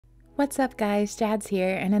What's up guys, Jad's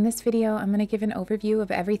here, and in this video I'm going to give an overview of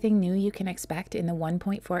everything new you can expect in the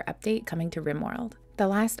 1.4 update coming to RIMWORLD. The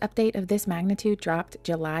last update of this magnitude dropped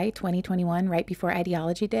July 2021 right before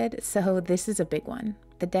Ideology did, so this is a big one.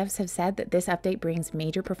 The devs have said that this update brings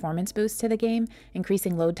major performance boosts to the game,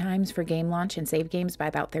 increasing load times for game launch and save games by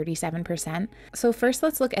about 37%. So first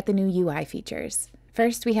let's look at the new UI features.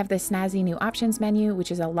 First, we have the snazzy new options menu,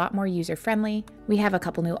 which is a lot more user-friendly. We have a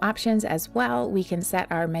couple new options as well. We can set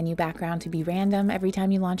our menu background to be random every time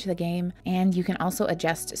you launch the game, and you can also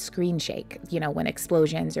adjust screen shake, when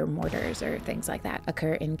explosions or mortars or things like that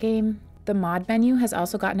occur in-game. The mod menu has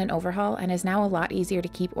also gotten an overhaul and is now a lot easier to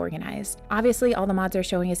keep organized. Obviously, all the mods are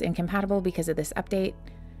showing is incompatible because of this update,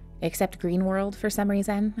 except RIMWORLD for some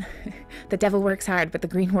reason. The devil works hard, but the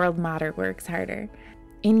RIMWORLD modder works harder.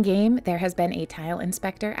 In-game, there has been a tile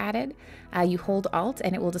inspector added. You hold Alt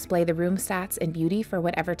and it will display the room stats and beauty for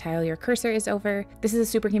whatever tile your cursor is over. This is a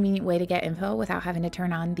super convenient way to get info without having to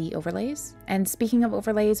turn on the overlays. And speaking of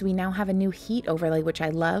overlays, we now have a new heat overlay, which I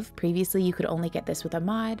love. Previously, you could only get this with a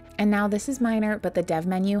mod. And now this is minor, but the dev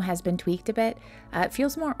menu has been tweaked a bit. It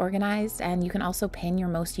feels more organized, and you can also pin your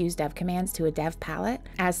most used dev commands to a dev palette.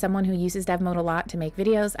 As someone who uses dev mode a lot to make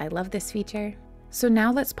videos, I love this feature. So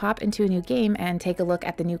now let's pop into a new game and take a look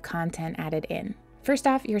at the new content added in. First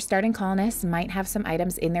off, your starting colonists might have some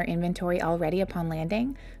items in their inventory already upon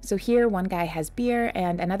landing. So here one guy has beer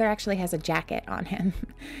and another actually has a jacket on him.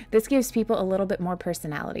 This gives people a little bit more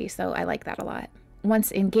personality, so I like that a lot.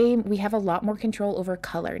 Once in game, we have a lot more control over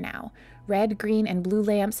color now. Red, green, and blue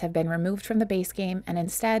lamps have been removed from the base game, and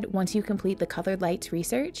instead, once you complete the colored lights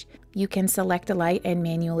research, you can select a light and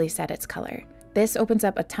manually set its color. This opens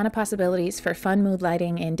up a ton of possibilities for fun mood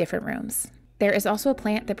lighting in different rooms. There is also a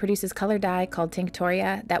plant that produces color dye called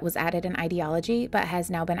Tinctoria that was added in Ideology, but has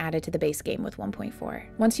now been added to the base game with 1.4.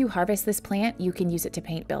 Once you harvest this plant, you can use it to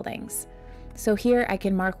paint buildings. So here I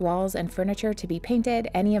can mark walls and furniture to be painted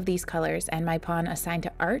any of these colors, and my pawn assigned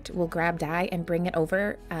to art will grab dye and bring it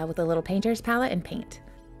over with a little painter's palette and paint.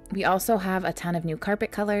 We also have a ton of new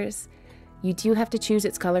carpet colors. You do have to choose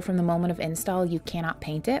its color from the moment of install. You cannot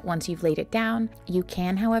paint it once you've laid it down. You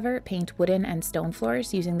can, however, paint wooden and stone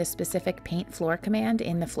floors using the specific paint floor command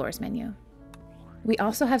in the floors menu. We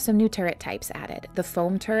also have some new turret types added, the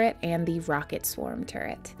foam turret and the rocket swarm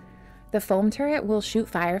turret. The foam turret will shoot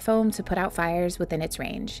fire foam to put out fires within its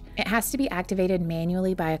range. It has to be activated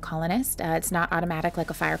manually by a colonist. It's not automatic like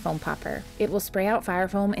a fire foam popper. It will spray out fire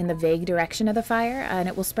foam in the vague direction of the fire, and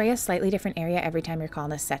it will spray a slightly different area every time your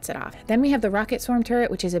colonist sets it off. Then we have the rocket swarm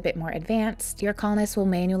turret, which is a bit more advanced. Your colonist will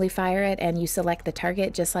manually fire it, and you select the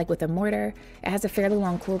target just like with a mortar. It has a fairly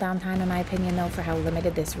long cooldown time in my opinion though for how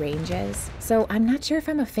limited this range is. So I'm not sure if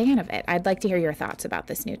I'm a fan of it. I'd like to hear your thoughts about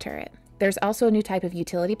this new turret. There's also a new type of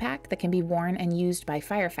utility pack that can be worn and used by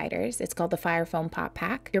firefighters. It's called the Fire Foam Pop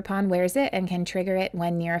Pack. Your pawn wears it and can trigger it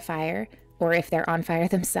when near a fire, or if they're on fire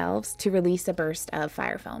themselves, to release a burst of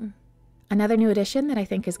fire foam. Another new addition that I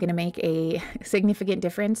think is going to make a significant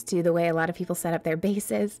difference to the way a lot of people set up their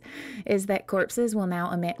bases is that corpses will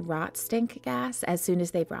now emit rot stink gas as soon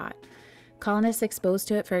as they rot. Colonists exposed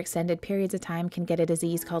to it for extended periods of time can get a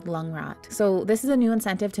disease called lung rot. So this is a new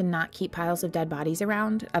incentive to not keep piles of dead bodies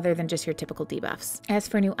around, other than just your typical debuffs. As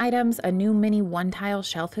for new items, a new mini one-tile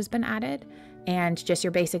shelf has been added, and just your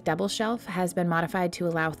basic double shelf has been modified to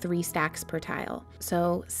allow 3 stacks per tile.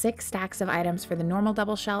 So 6 stacks of items for the normal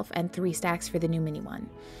double shelf and 3 stacks for the new mini one.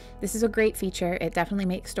 This is a great feature. It definitely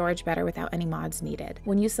makes storage better without any mods needed.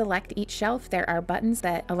 When you select each shelf, there are buttons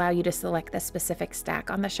that allow you to select the specific stack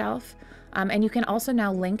on the shelf. And you can also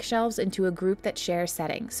now link shelves into a group that shares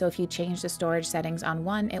settings. So if you change the storage settings on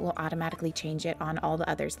one, it will automatically change it on all the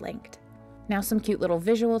others linked. Now some cute little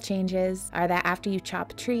visual changes are that after you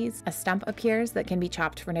chop trees, a stump appears that can be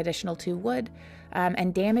chopped for an additional 2 wood.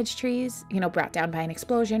 And damaged trees, brought down by an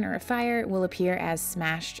explosion or a fire, will appear as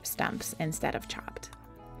smashed stumps instead of chopped.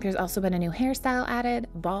 There's also been a new hairstyle added,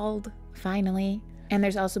 bald, finally. And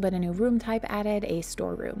there's also been a new room type added, a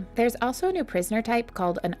storeroom. There's also a new prisoner type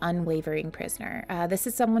called an unwavering prisoner. This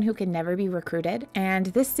is someone who can never be recruited, and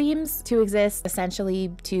this seems to exist essentially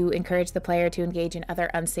to encourage the player to engage in other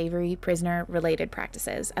unsavory prisoner-related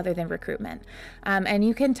practices other than recruitment. And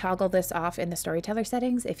you can toggle this off in the storyteller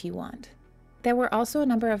settings if you want. There were also a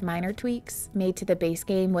number of minor tweaks made to the base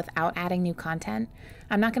game without adding new content.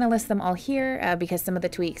 I'm not going to list them all here because some of the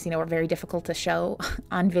tweaks, are very difficult to show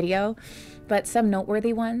on video, but some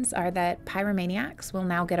noteworthy ones are that pyromaniacs will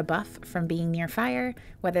now get a buff from being near fire,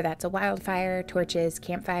 whether that's a wildfire, torches,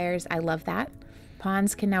 campfires. I love that.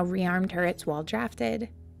 Pawns can now rearm turrets while drafted.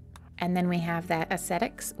 And then we have that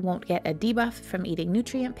ascetics won't get a debuff from eating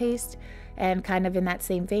nutrient paste. And kind of in that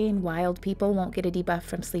same vein, wild people won't get a debuff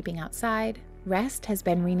from sleeping outside. Rest has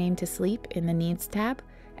been renamed to sleep in the needs tab.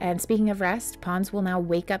 And speaking of rest, pawns will now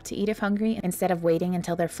wake up to eat if hungry instead of waiting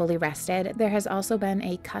until they're fully rested. There has also been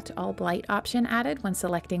a cut all blight option added when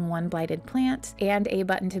selecting one blighted plant, and a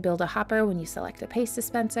button to build a hopper when you select a paste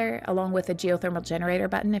dispenser, along with a geothermal generator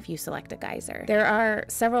button if you select a geyser. There are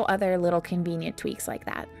several other little convenient tweaks like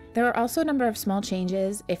that. There are also a number of small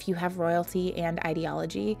changes if you have royalty and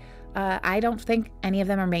ideology. I don't think any of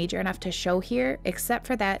them are major enough to show here, except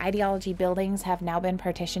for that ideology buildings have now been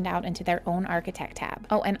partitioned out into their own architect tab.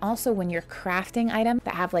 Oh, and also when you're crafting items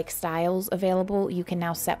that have like styles available, you can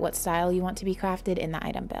now set what style you want to be crafted in the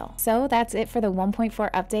item bill. So that's it for the 1.4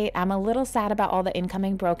 update. I'm a little sad about all the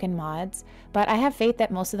incoming broken mods, but I have faith that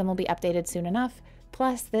most of them will be updated soon enough.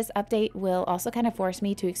 Plus, this update will also kind of force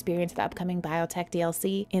me to experience the upcoming biotech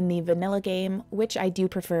DLC in the vanilla game, which I do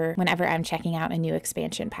prefer whenever I'm checking out a new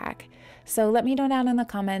expansion pack. So let me know down in the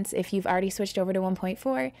comments if you've already switched over to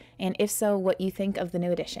 1.4, and if so, what you think of the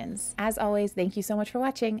new additions. As always, thank you so much for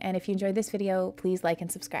watching, and if you enjoyed this video, please like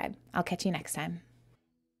and subscribe. I'll catch you next time.